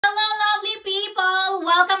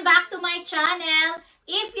channel.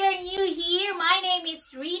 If you're new here, my name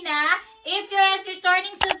is Rina. If you're as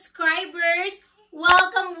returning subscribers,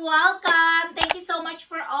 welcome. Thank you so much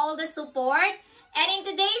for all the support. And in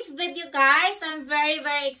today's video, guys, I'm very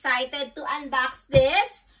excited to unbox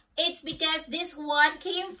this. It's because this one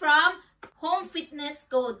came from Home Fitness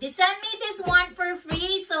Code. They sent me this one for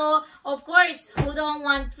free. So, of course, who don't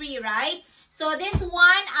want free, right? So, this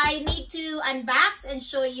one, I need to unbox and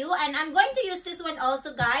show you. And I'm going to use this one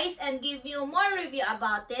also, guys, and give you more review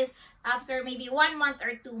about this after maybe 1 month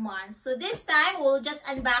or 2 months. So, this time, we'll just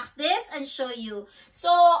unbox this and show you.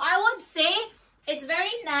 So, I would say it's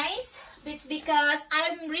very nice. It's because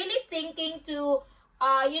I'm really thinking to,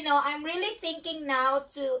 I'm really thinking now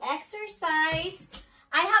to exercise.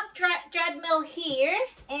 I have treadmill here,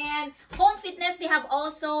 and Home Fitness, they have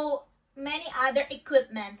also many other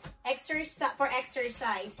equipment for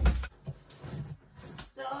exercise.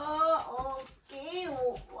 So, okay,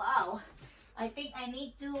 wow. I think I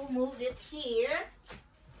need to move it here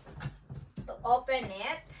to open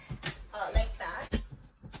it. Like that.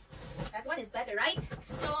 That one is better, right?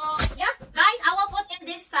 So, yeah, guys, I will put in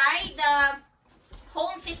this side the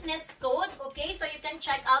Home Fitness Code, okay? So, you can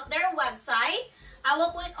check out their website. I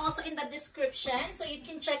will put it also in the description so you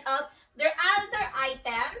can check out their other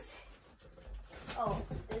items. Oh,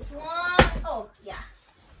 this one. Oh, yeah.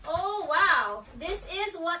 Oh, wow. This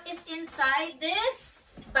is what is inside this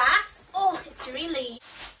box. Oh, it's really,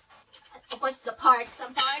 of course, some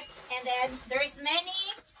part. And then there's many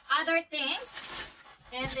other things.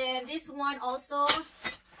 And then this one also.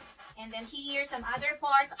 And then here, some other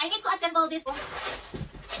parts. I need to assemble this one.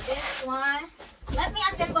 This one. Let me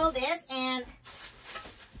assemble this and,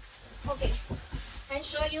 okay, and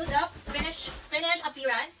show you the finished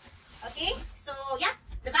appearance. Okay, so yeah,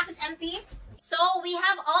 the box is empty. So we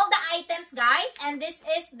have all the items, guys, and this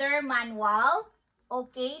is their manual.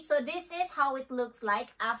 Okay, so this is how it looks like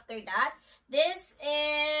after that. This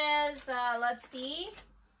is, let's see.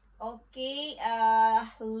 Okay,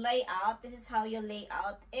 layout. This is how you lay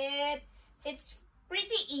out it. It's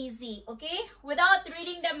pretty easy, okay? Without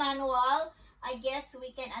reading the manual, I guess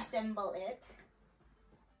we can assemble it.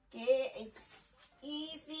 Okay, it's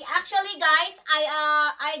easy. Actually, guys,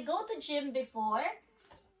 I go to gym before,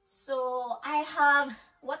 so I have,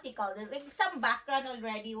 what do you call it, like some background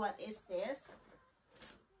already. What is this?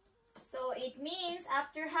 So it means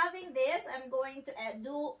after having this, I'm going to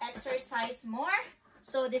do exercise more.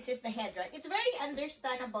 So this is the head, right? It's very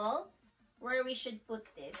understandable where we should put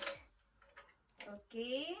this.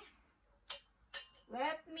 Okay,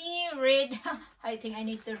 let me read. I think I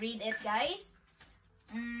need to read it, guys.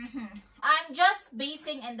 I'm just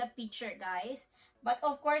basing in the picture, guys, but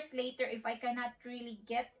of course later if I cannot really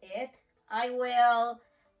get it, I will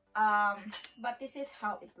but this is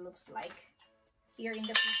how it looks like here in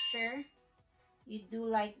the picture. You do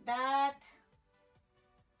like that,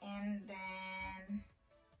 and then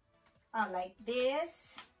like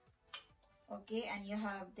this. Okay, and you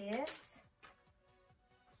have this.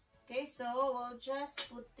 Okay, so we'll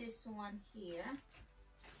just put this one here.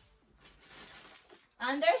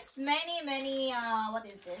 And there's many, what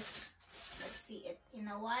is this? Let's see it in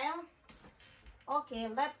a while. Okay,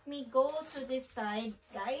 let me go to this side,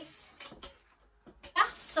 guys. Yeah,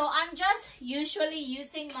 so I'm just usually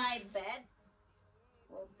using my bed.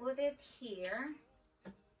 We'll put it here.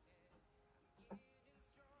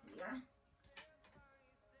 Here.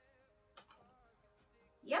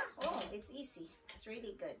 Yeah, oh, it's easy. It's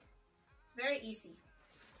really good. It's very easy.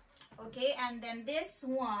 Okay, and then this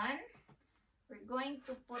one, we're going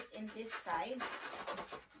to put in this side.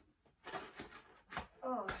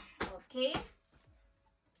 Oh, okay.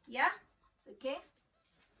 Yeah, it's okay.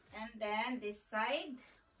 And then this side,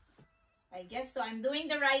 I guess so. I'm doing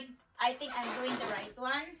the right, I think I'm doing the right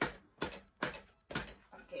one.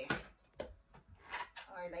 Okay.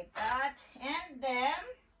 Or like that. And then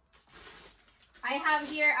I have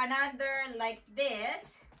here another like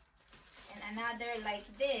this and another like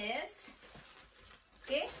this.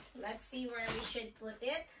 Okay, let's see where we should put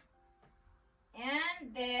it.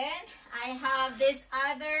 And then I have this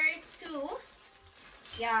other two.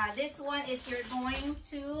 Yeah, this one is you're going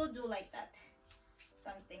to do like that.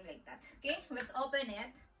 Something like that. Okay, let's open it.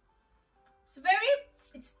 It's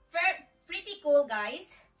very pretty cool,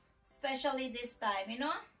 guys. Especially this time, you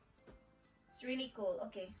know. It's really cool.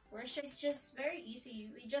 Okay, it's just very easy.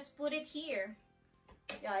 We just put it here.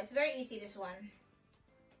 Yeah, it's very easy, this one.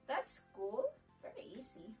 That's cool. Very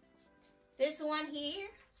easy. This one here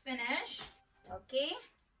is finished. Okay.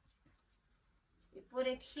 We put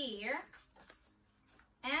it here.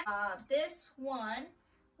 And this one,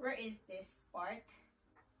 where is this part?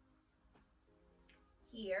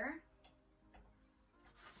 Here.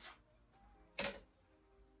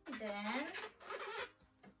 then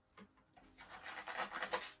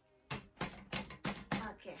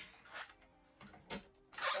okay,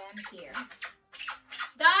 then here.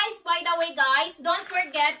 Guys, by the way, guys, don't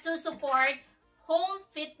forget to support Home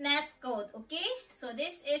Fitness Code, okay? So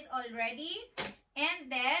this is already,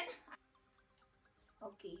 and then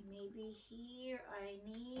okay, maybe here I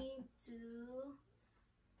need to,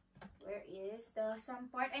 where is the some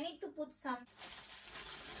part? I need to put some,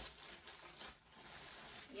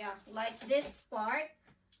 yeah, like this part.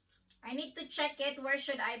 I need to check it. Where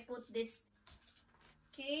should I put this?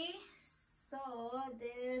 Okay, so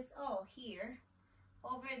this, oh, here,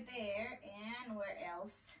 over there, and where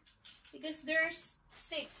else? Because there's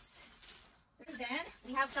 6. Then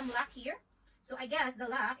we have some lock here. So I guess the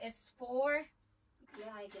lock is for,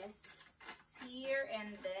 yeah, I guess it's here,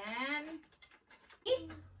 and then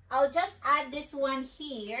I'll just add this one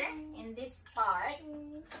here in this part.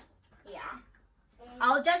 Yeah,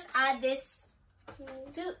 I'll just add this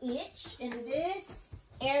to each in this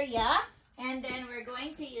area, and then we're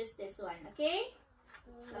going to use this one, okay?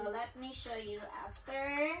 So let me show you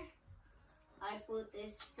after I put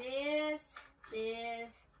this,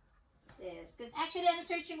 because actually I'm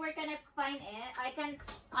searching where can I find it.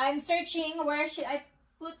 I'm searching where should I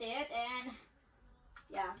put it, and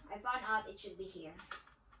yeah, I found out it should be here.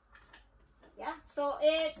 Yeah, so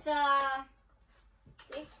it's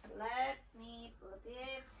okay, let me put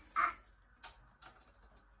it.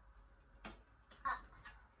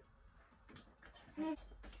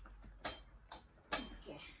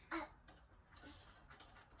 Okay.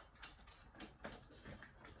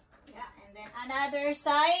 Yeah, and then another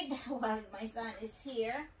side while my son is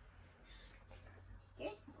here.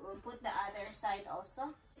 Okay, we'll put the other side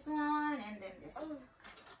also. This one, and then this.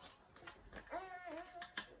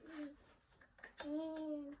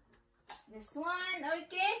 This one.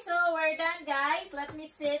 Okay, so we're done, guys. Let me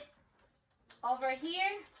sit over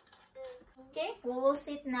here. Okay, we will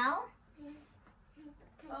sit now.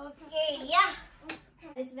 Okay, yeah.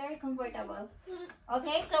 It's very comfortable.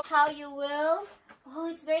 Okay, so how you will... Oh,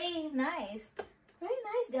 it's very nice. Very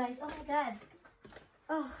nice, guys. Oh my god.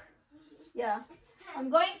 Oh, yeah. I'm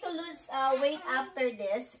going to lose weight after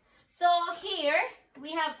this. So here,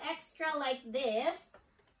 we have extra like this.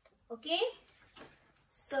 Okay?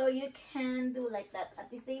 So you can do like that at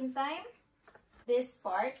the same time. This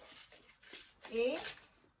part. Okay?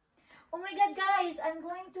 Oh my god, guys. I'm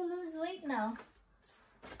going to lose weight now.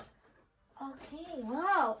 Okay,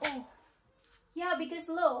 wow. Oh, yeah, because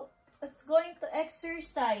look, it's going to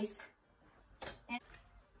exercise.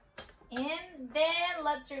 And then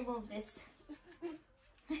let's remove this.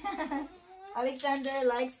 Alexander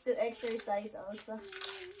likes to exercise also.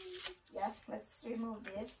 Yeah, let's remove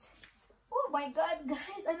this. Oh my god,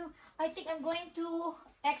 guys, I think I'm going to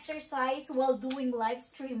exercise while doing live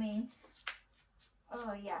streaming.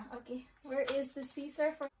 Oh yeah, okay. Where is the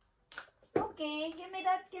scissor for... Okay, give me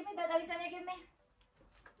that, Alexander, give me.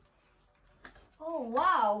 Oh,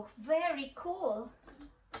 wow, very cool.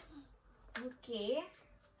 Okay,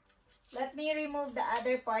 let me remove the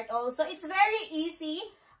other part also. It's very easy.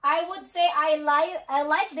 I would say I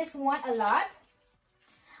like this one a lot.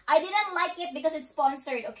 I didn't like it because it's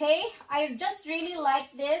sponsored, okay? I just really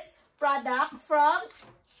like this product from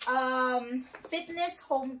Fitness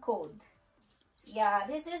Home Code. Yeah,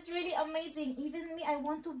 this is really amazing. Even me, I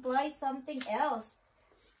want to buy something else.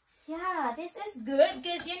 Yeah, this is good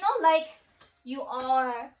because, you know, like you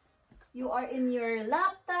are in your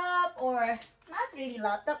laptop, or not really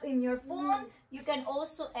laptop, in your phone, you can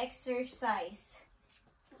also exercise.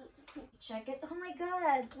 Check it. Oh my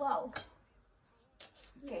god, wow.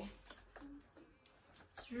 Okay,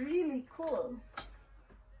 it's really cool.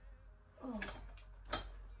 Oh.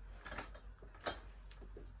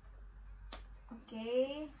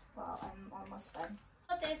 Okay, wow, I'm almost done.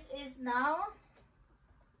 So this is now,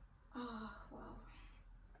 oh wow.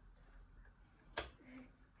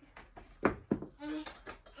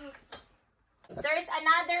 There's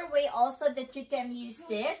another way also that you can use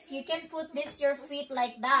this. You can put this your feet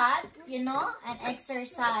like that, you know, and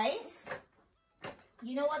exercise.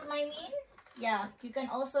 You know what I mean? Yeah, you can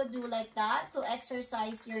also do like that to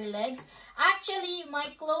exercise your legs. Actually, my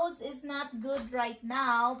clothes is not good right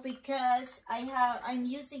now because I'm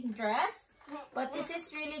using dress, but this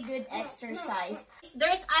is really good exercise.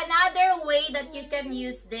 There's another way that you can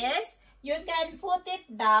use this. You can put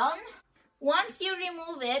it down. Once you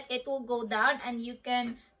remove it, it will go down and you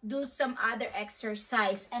can do some other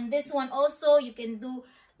exercise. And this one also you can do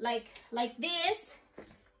like this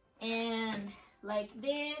and like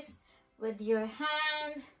this with your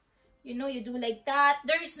hand. you know, you do like that.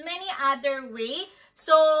 There's many other way.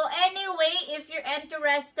 So anyway, if you're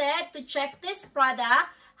interested to check this product,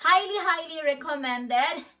 highly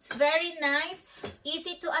recommended. It's very nice,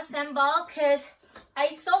 easy to assemble, because I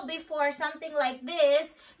saw before something like this,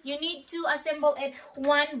 you need to assemble it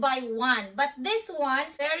one by one. But this one,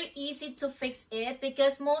 very easy to fix it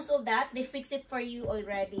because most of that, they fix it for you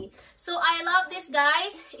already. So I love this,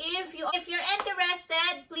 guys. If you're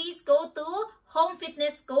interested, please go to Home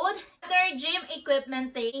Fitness Code. Other gym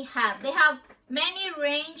equipment they have. They have many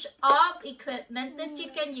range of equipment that you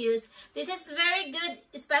can use. This is very good,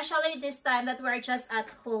 especially this time that we're just at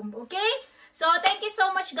home, okay? So thank you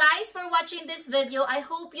so much, guys, for watching this video. I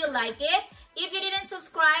hope you like it. If you didn't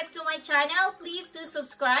subscribe to my channel, please do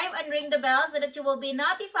subscribe and ring the bell so that you will be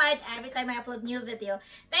notified every time I upload new video.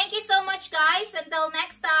 Thank you so much, guys. Until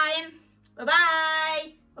next time.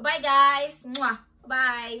 Bye-bye. Bye-bye, guys. Mwah.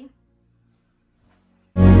 Bye.